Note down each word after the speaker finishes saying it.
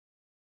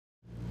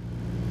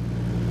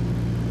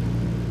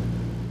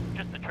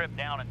trip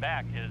down and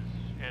back is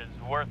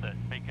worth it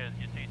because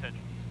you see such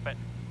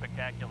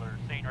spectacular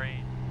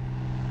scenery.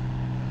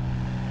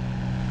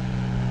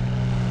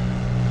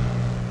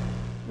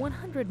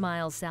 100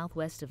 miles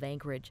southwest of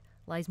Anchorage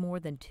lies more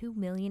than 2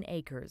 million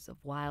acres of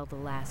wild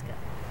Alaska.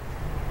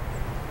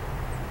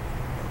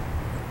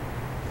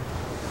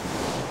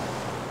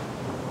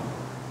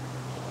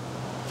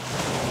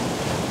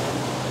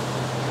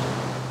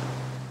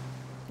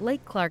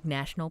 Lake Clark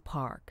National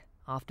Park,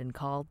 often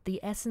called the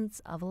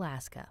essence of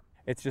Alaska.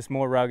 It's just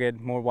more rugged,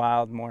 more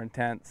wild, more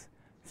intense.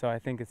 So I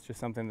think it's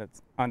just something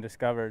that's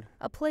undiscovered.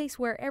 A place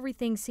where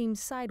everything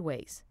seems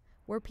sideways,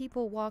 where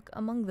people walk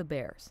among the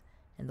bears,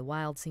 and the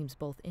wild seems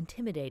both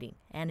intimidating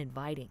and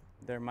inviting.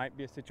 There might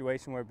be a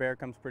situation where a bear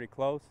comes pretty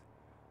close.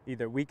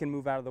 Either we can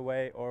move out of the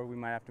way or we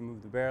might have to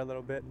move the bear a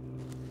little bit.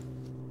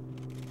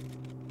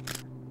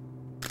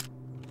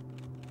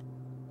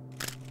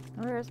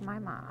 Where's my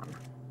mom?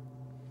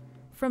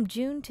 From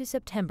June to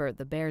September,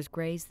 the bears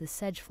graze the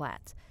sedge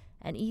flats,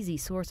 an easy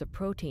source of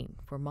protein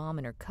for mom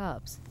and her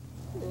cubs.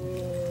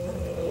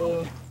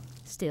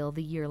 Still,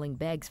 the yearling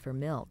begs for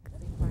milk.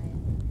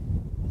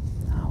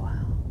 Oh,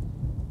 wow.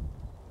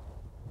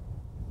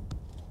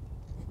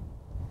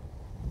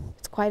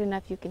 It's quiet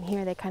enough you can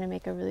hear. They kind of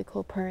make a really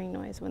cool purring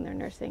noise when they're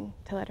nursing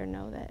to let her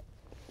know that,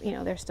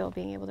 they're still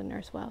being able to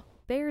nurse well.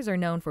 Bears are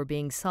known for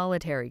being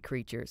solitary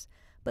creatures,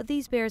 but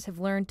these bears have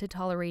learned to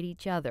tolerate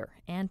each other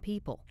and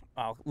people.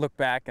 I'll look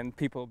back and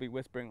people will be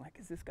whispering like,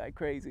 is this guy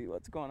crazy?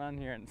 What's going on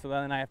here? And so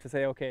then I have to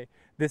say, okay,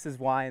 this is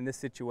why in this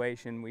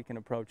situation we can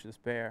approach this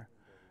bear.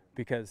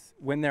 Because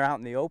when they're out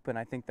in the open,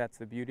 I think that's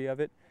the beauty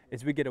of it,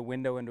 is we get a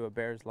window into a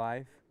bear's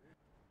life.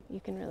 You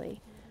can really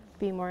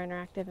be more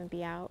interactive and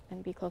be out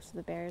and be close to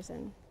the bears,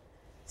 and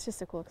it's just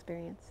a cool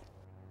experience.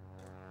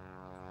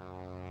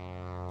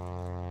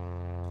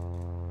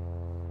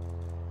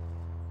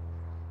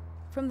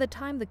 From the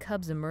time the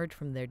cubs emerge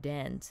from their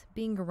dens,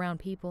 being around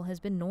people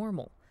has been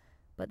normal.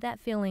 But that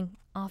feeling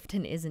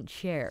often isn't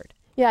shared.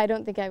 Yeah, I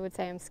don't think I would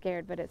say I'm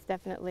scared, but it's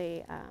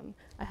definitely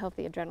a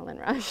healthy adrenaline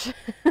rush.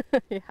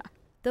 Yeah.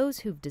 Those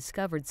who've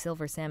discovered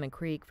Silver Salmon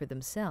Creek for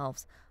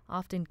themselves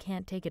often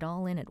can't take it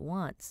all in at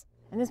once.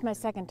 And this is my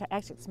second time,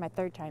 actually it's my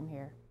third time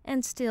here.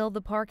 And still,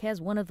 the park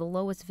has one of the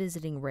lowest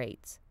visiting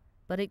rates.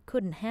 But it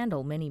couldn't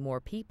handle many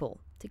more people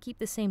to keep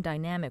the same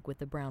dynamic with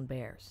the brown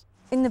bears.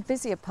 In the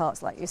busier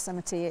parts like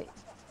Yosemite,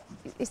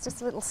 it's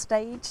just a little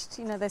staged,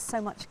 there's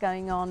so much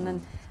going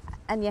on,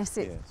 and yes,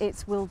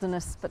 it's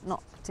wilderness, but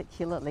not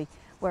particularly,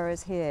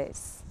 whereas here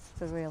it's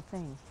the real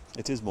thing.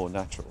 It is more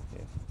natural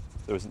here.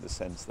 There isn't the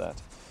sense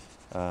that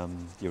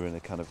you're in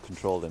a kind of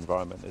controlled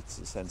environment. It's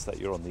a sense that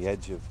you're on the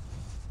edge of,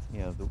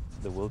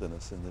 the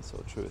wilderness in the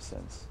sort of truest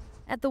sense.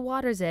 At the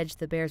water's edge,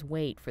 the bears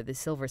wait for the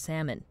silver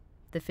salmon.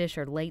 The fish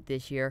are late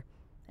this year,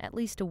 at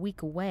least a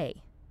week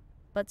away,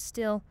 but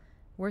still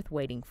worth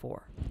waiting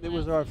for. It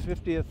was our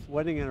 50th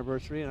wedding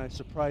anniversary, and I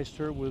surprised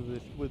her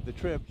with the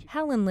trip.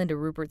 Hal and Linda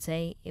Rupert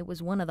say it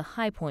was one of the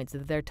high points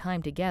of their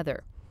time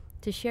together,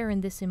 to share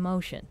in this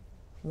emotion,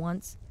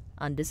 once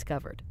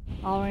undiscovered.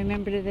 I'll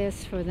remember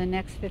this for the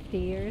next 50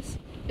 years,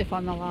 if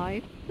I'm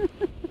alive.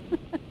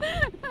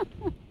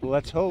 Well,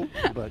 let's hope,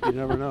 but you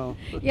never know.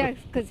 Yes,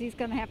 because he's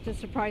going to have to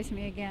surprise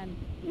me again.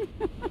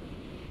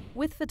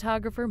 With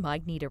photographer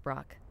Mike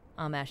Nederbrock,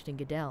 I'm Ashton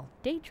Goodell,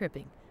 day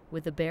tripping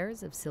with the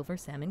bears of Silver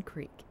Salmon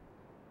Creek.